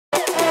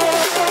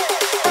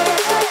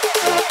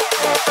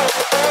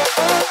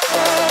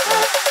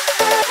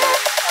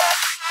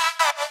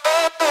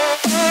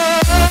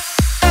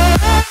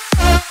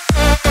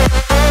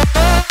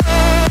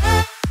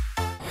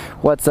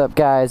What's up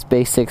guys,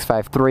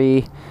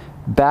 Base653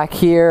 back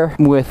here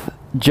with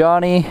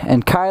Johnny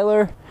and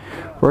Kyler.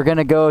 We're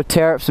gonna go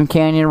tear up some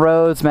canyon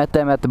roads. Met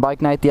them at the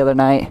bike night the other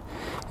night,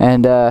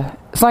 and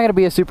it's not gonna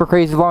be a super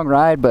crazy long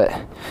ride, but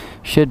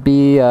should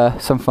be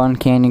some fun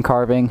canyon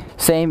carving.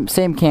 Same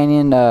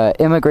canyon,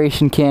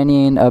 Immigration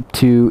Canyon up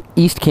to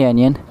East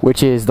Canyon,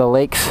 which is the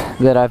lakes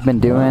that I've been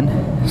doing.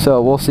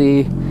 So we'll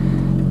see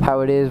how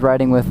it is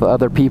riding with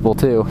other people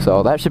too.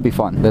 So that should be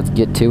fun. Let's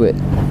get to it.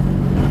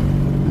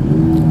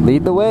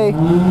 Lead the way.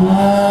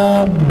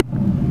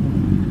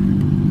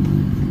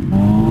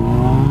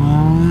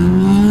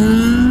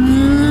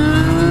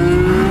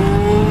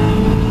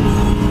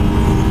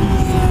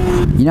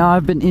 You know,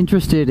 I've been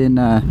interested in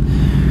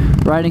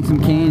riding some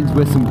canyons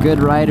with some good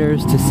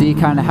riders to see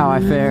kind of how I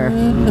fare,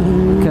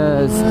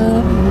 because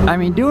I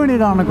mean, doing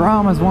it on a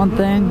Grom is one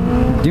thing,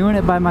 doing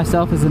it by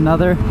myself is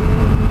another.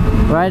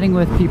 Riding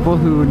with people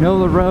who know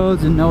the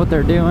roads and know what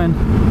they're doing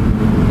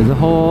is a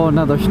whole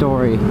another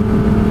story.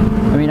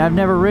 I mean, I've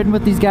never ridden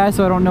with these guys,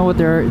 so I don't know what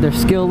their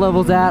skill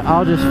level's at.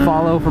 I'll just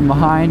follow from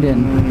behind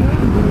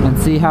and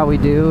see how we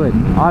do,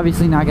 and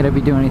obviously not going to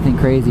be doing anything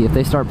crazy. If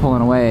they start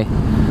pulling away,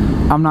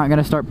 I'm not going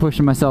to start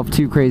pushing myself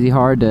too crazy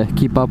hard to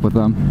keep up with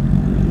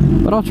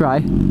them, but I'll try.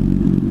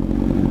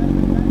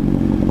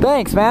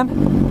 Thanks, man.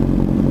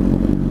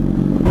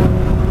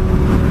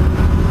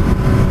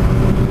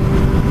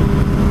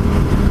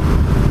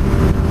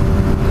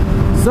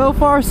 So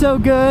far so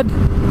good.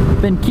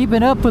 Been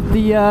keeping up with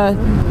the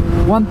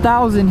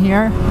 1000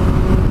 here,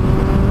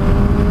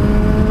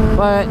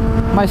 but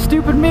my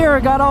stupid mirror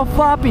got all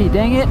floppy,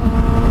 dang it.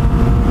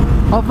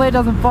 Hopefully it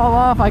doesn't fall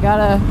off. I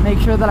gotta make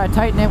sure that I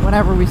tighten it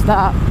whenever we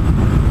stop.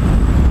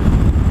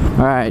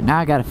 Alright, now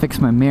I gotta fix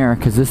my mirror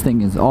because this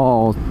thing is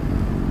all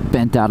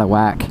bent out of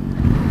whack.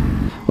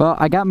 Well,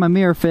 I got my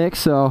mirror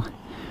fixed, so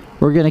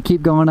we're gonna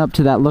keep going up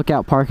to that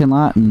Lookout parking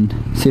lot and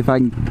see if I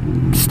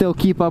can still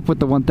keep up with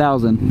the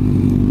 1000.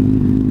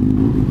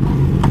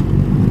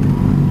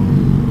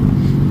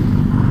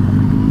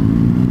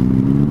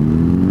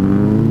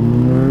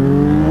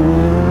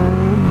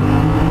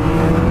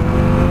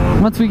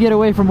 Once we get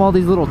away from all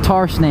these little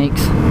tar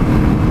snakes,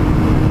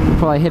 we'll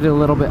probably hit it a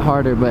little bit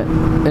harder, but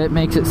it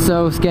makes it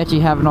so sketchy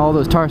having all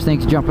those tar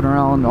snakes jumping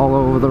around all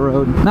over the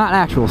road. Not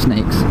actual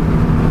snakes,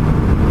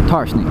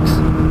 tar snakes.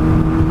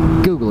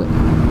 Google it.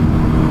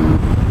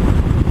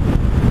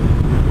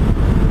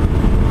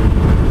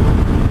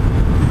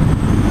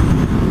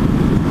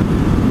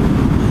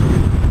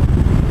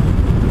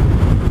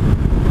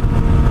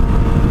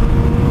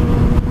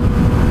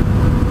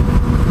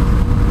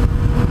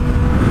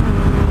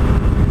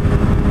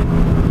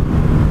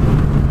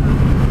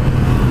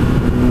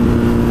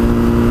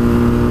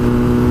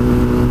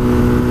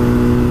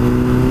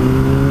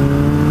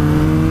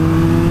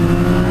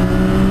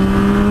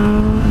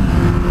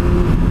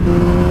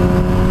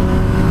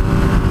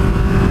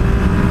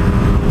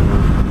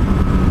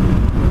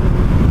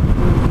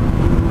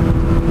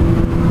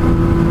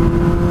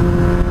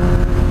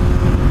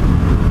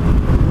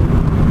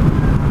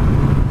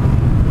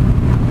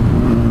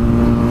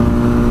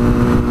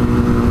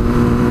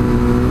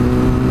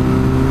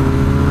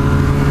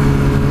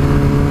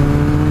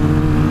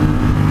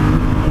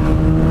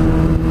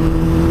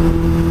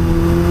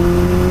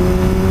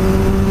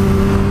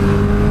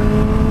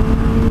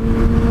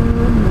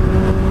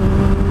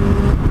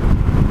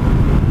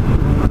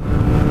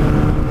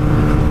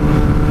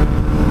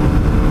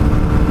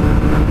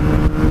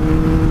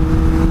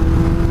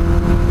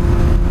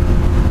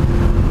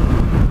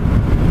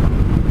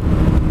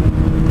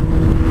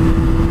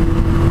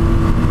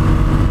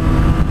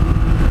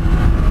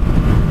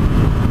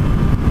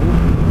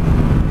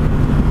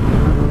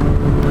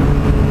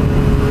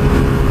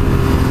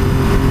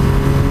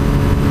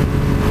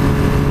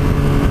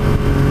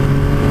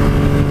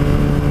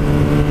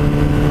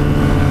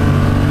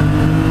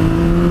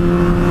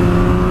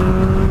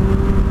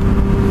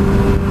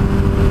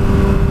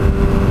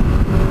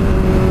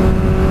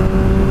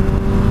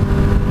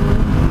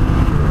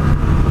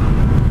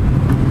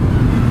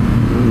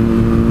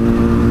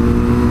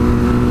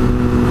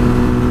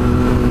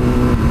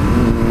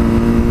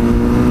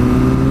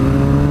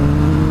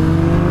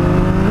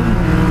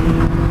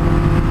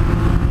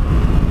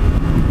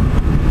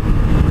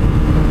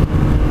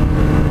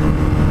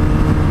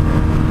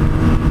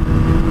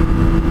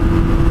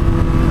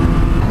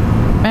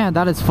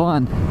 That is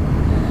fun.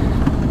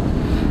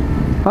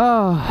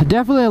 Oh,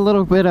 definitely a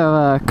little bit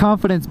of a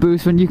confidence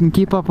boost when you can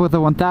keep up with the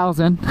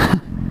 1000.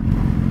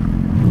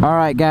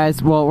 Alright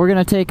guys, well, we're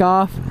gonna take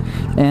off,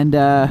 and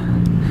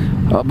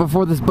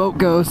before this boat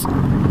goes,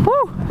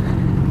 woo!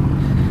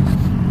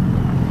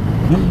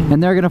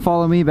 And they're gonna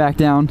follow me back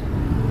down,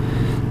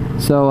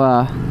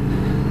 so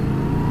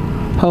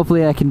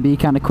hopefully I can be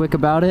kind of quick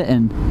about it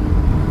and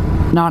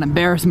not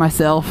embarrass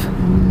myself.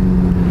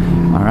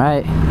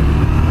 Alright.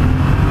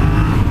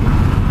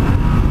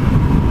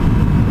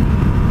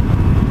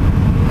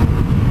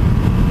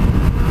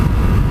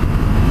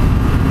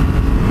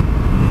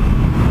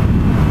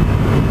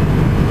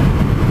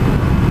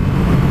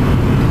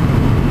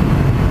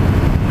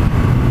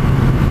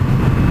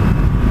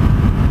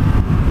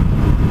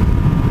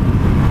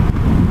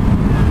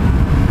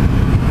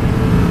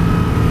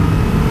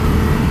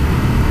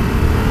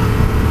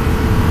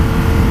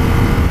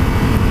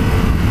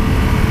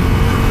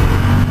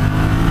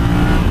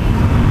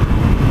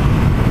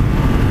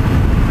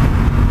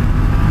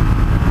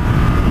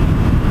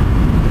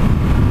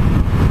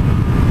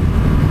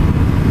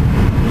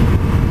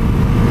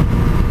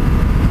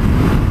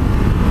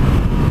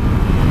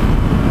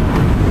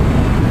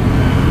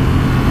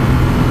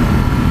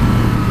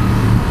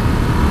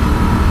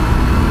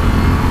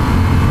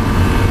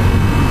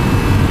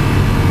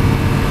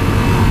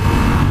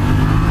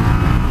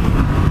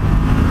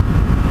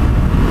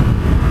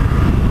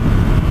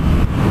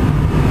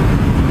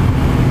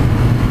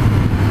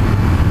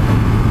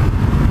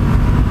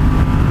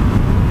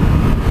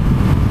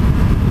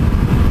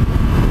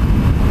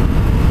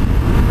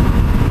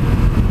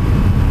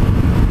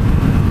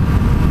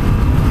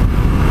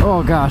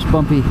 Oh gosh,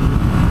 bumpy.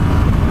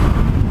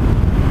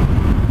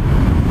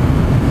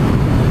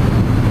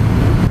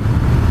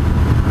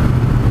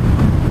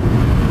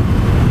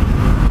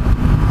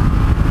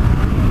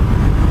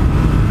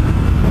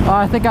 Oh,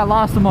 I think I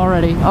lost him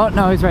already. Oh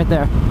no, he's right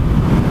there.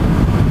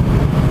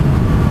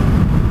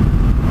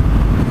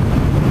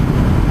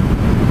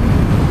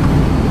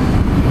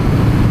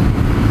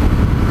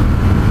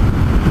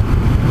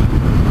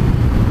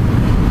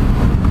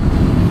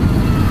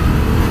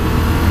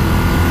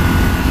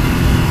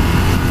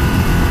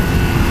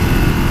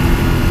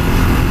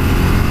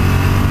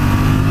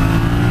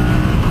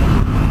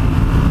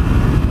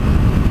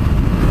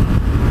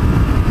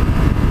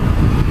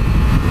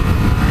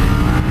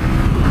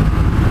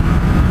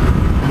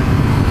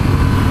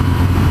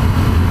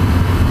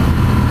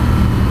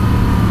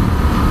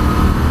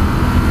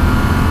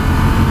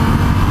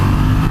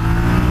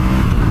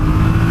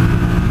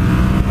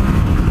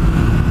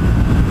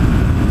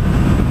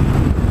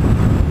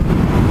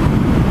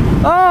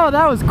 Oh,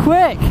 that was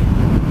quick.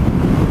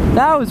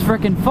 That was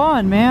freaking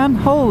fun, man.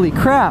 Holy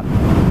crap.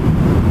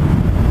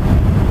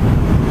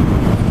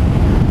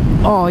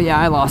 Oh yeah,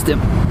 I lost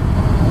him.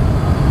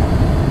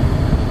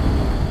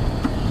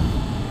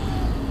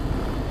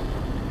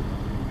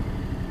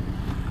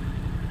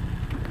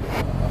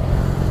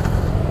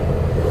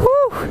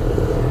 Whew.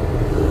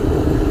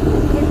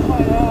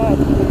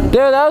 Dude,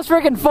 that was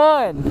freaking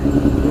fun.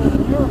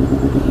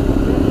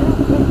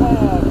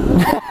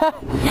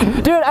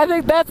 Dude, I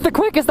think that's the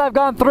quickest I've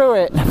gone through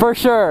it, for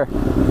sure.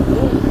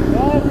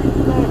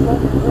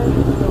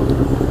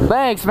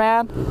 Thanks,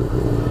 man.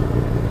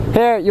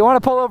 Here, you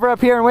want to pull over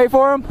up here and wait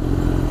for him?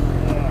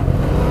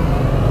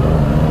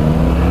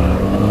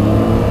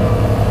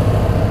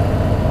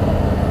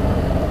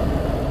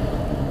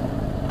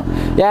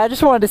 Yeah, I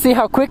just wanted to see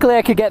how quickly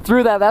I could get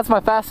through that. That's my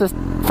fastest,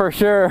 for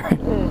sure. Yeah,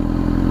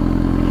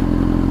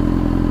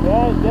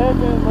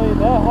 definitely.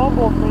 That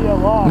humbled me a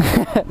lot.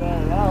 That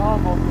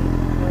humbled me.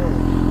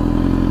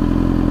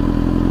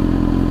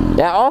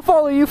 Yeah, I'll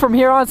follow you from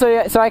here on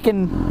so I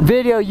can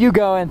video you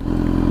going.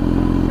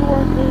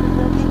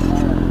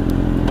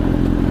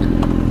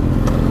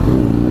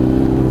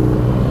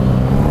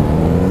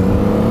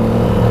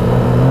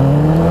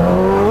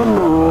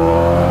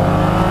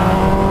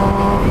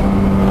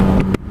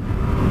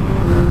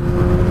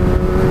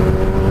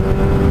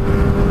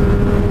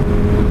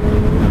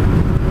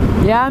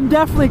 Yeah, I'm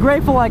definitely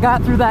grateful I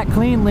got through that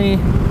cleanly,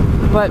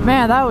 but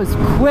man, that was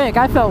quick.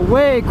 I felt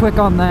way quick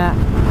on that.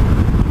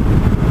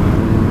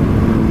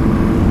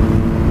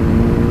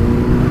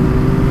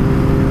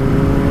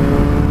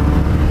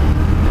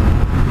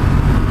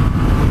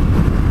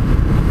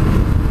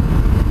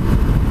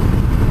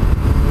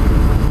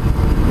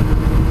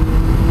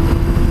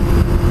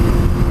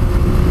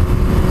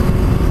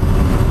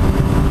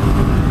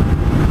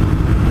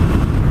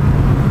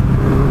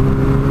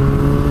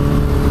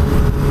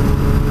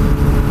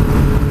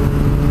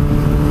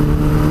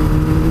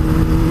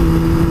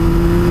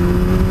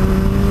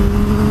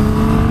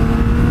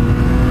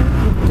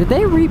 Did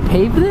they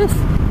repave this?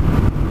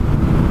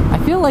 I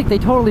feel like they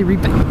totally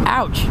repaved.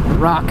 Ouch!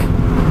 Rock.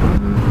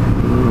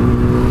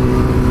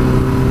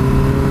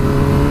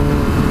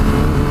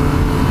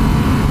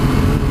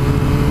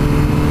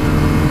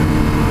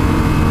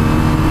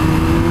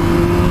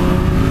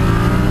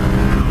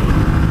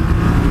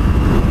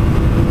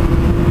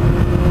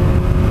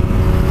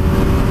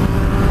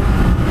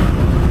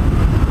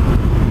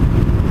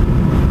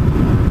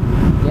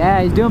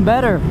 Yeah, he's doing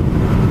better.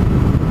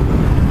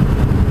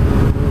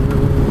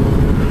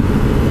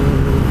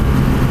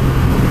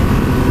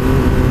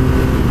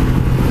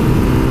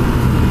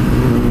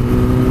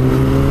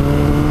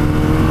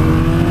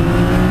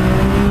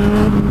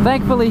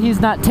 Thankfully, he's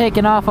not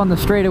taking off on the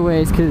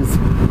straightaways, because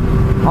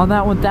on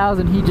that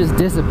 1000 he just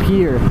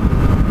disappeared.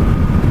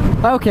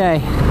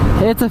 Okay,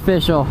 it's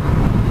official.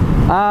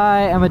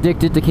 I am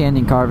addicted to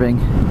canyon carving.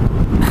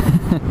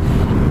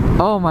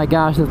 Oh my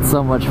gosh, that's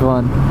so much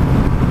fun.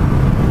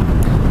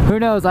 Who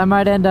knows, I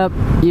might end up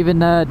even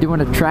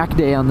doing a track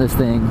day on this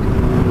thing.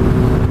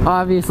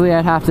 Obviously,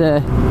 I'd have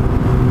to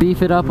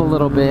beef it up a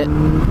little bit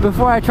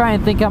before I try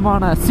and think I'm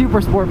on a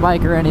super sport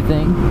bike or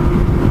anything.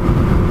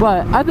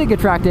 But I think a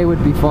track day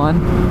would be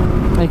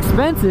fun.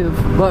 Expensive,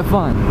 but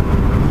fun.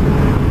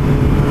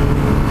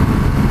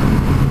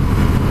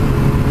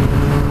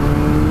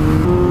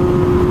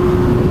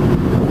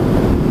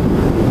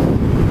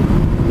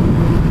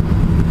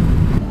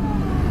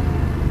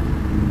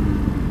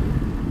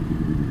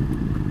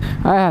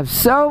 I have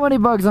so many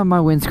bugs on my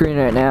windscreen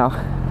right now.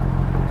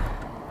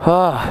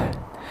 Oh,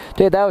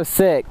 dude, that was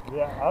sick.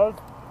 Yeah,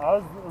 I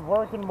was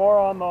working more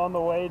on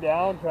the way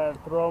down, trying to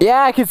throw.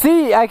 Yeah, I could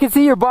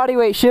see your body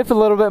weight shift a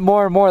little bit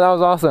more and more. That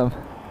was awesome.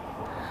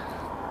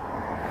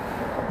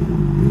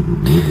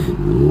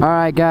 All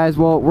right, guys.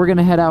 Well, we're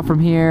gonna head out from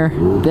here.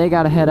 They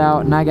gotta head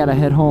out, and I gotta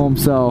head home.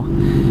 So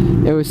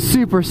it was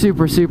super,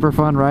 super, super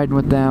fun riding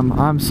with them.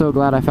 I'm so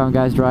glad I found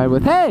guys to ride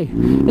with. Hey,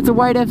 it's a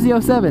white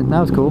FZ07. That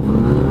was cool.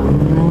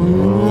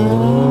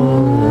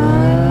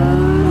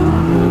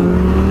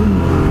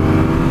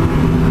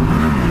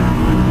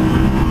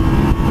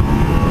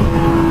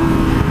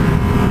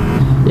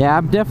 Yeah,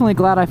 I'm definitely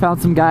glad I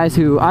found some guys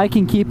who I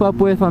can keep up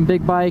with on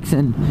big bikes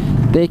and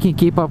they can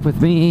keep up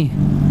with me.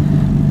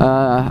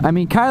 I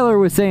mean, Kyler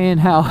was saying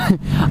how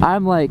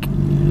I'm like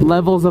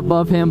levels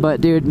above him,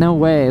 but dude, no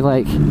way.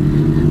 Like,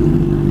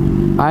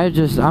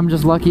 I'm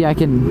just lucky I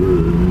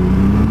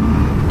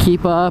can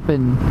keep up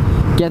and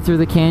get through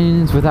the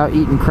canyons without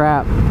eating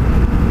crap.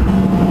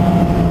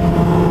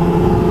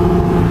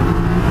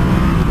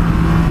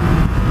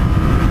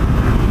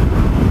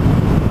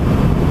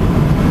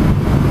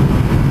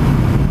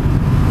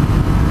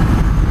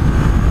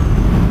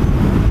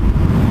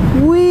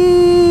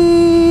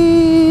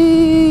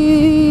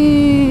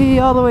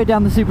 All the way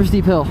down the super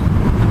steep hill.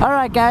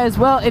 Alright guys,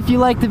 well, if you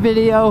liked the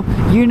video,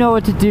 you know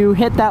what to do.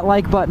 Hit that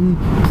like button.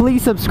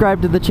 Please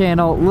subscribe to the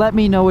channel. Let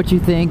me know what you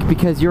think,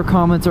 because your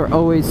comments are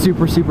always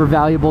super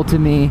valuable to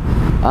me.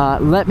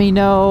 Let me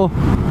know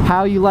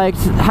how you liked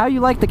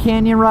the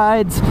canyon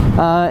rides.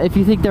 If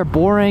you think they're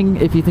boring,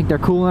 if you think they're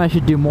cool and I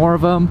should do more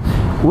of them.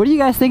 What do you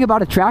guys think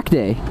about a track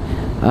day?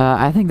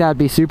 I think that'd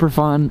be super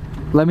fun.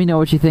 Let me know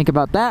what you think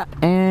about that,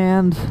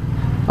 and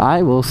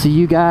I will see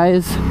you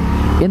guys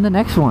in the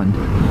next one.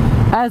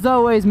 As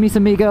always, mis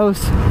amigos,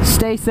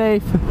 stay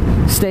safe,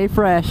 stay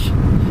fresh,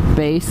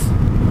 base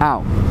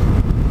out.